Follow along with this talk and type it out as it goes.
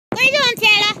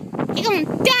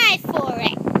gonna die for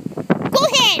it. Go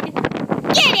ahead.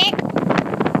 Get it.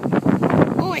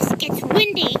 Oh, it gets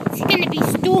windy. It's gonna be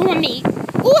stormy.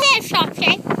 Go ahead,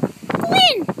 Shopshay. Go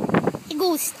in. He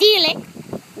go steal it.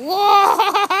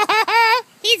 Whoa!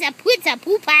 It's a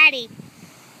poo party.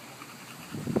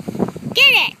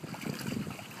 Get it.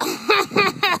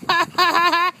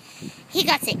 He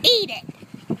got to eat it.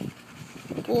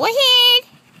 Go ahead.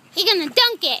 He gonna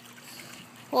dunk it.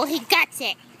 Well, he got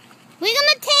it. We're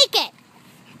gonna take it.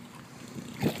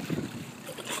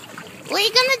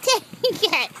 We're gonna take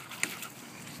it.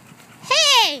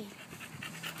 Hey!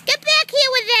 Get back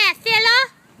here with that, fella.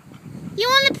 You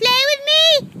wanna play with me?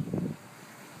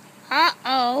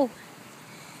 Uh-oh.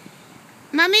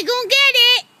 Mommy gonna get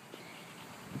it.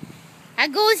 I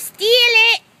go steal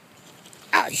it.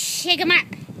 Oh, shake him up.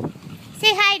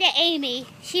 Say hi to Amy.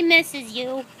 She misses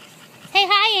you. Say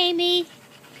hi, Amy.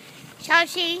 Shall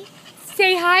she?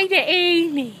 Say hi to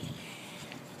Amy.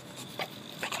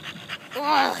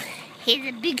 Oh, he's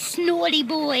a big snorty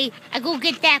boy. I go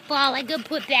get that ball. I go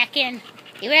put back in.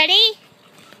 You ready?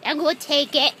 I'm gonna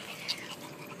take it.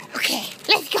 Okay,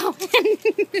 let's go.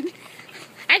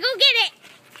 I go get it.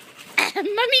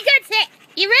 Mommy got it.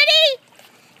 You ready?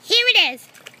 Here it is.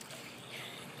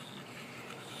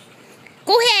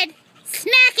 Go ahead.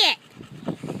 Smack it.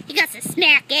 You got to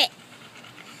smack it.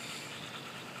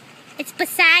 It's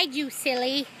beside you,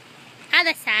 silly.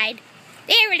 Other side.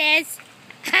 There it is.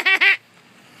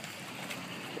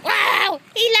 Wow,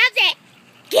 he loves it.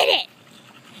 Get it.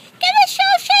 Get it,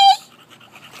 Shoshay.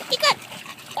 He got...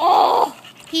 Oh,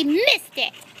 he missed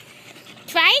it.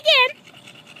 Try again.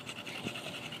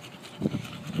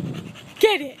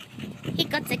 Get it. He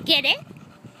got to get it.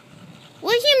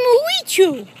 Where's your movie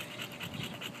chew?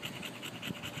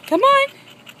 Come on.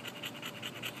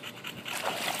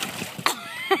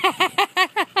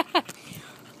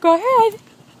 Go ahead.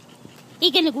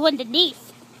 He's gonna go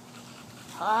underneath.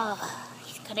 Oh,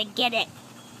 he's gonna get it.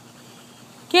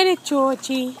 Get it,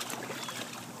 Georgie.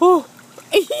 Oh.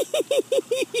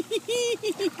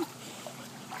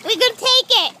 We're gonna take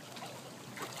it.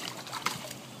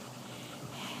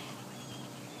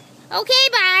 Okay,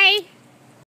 bye.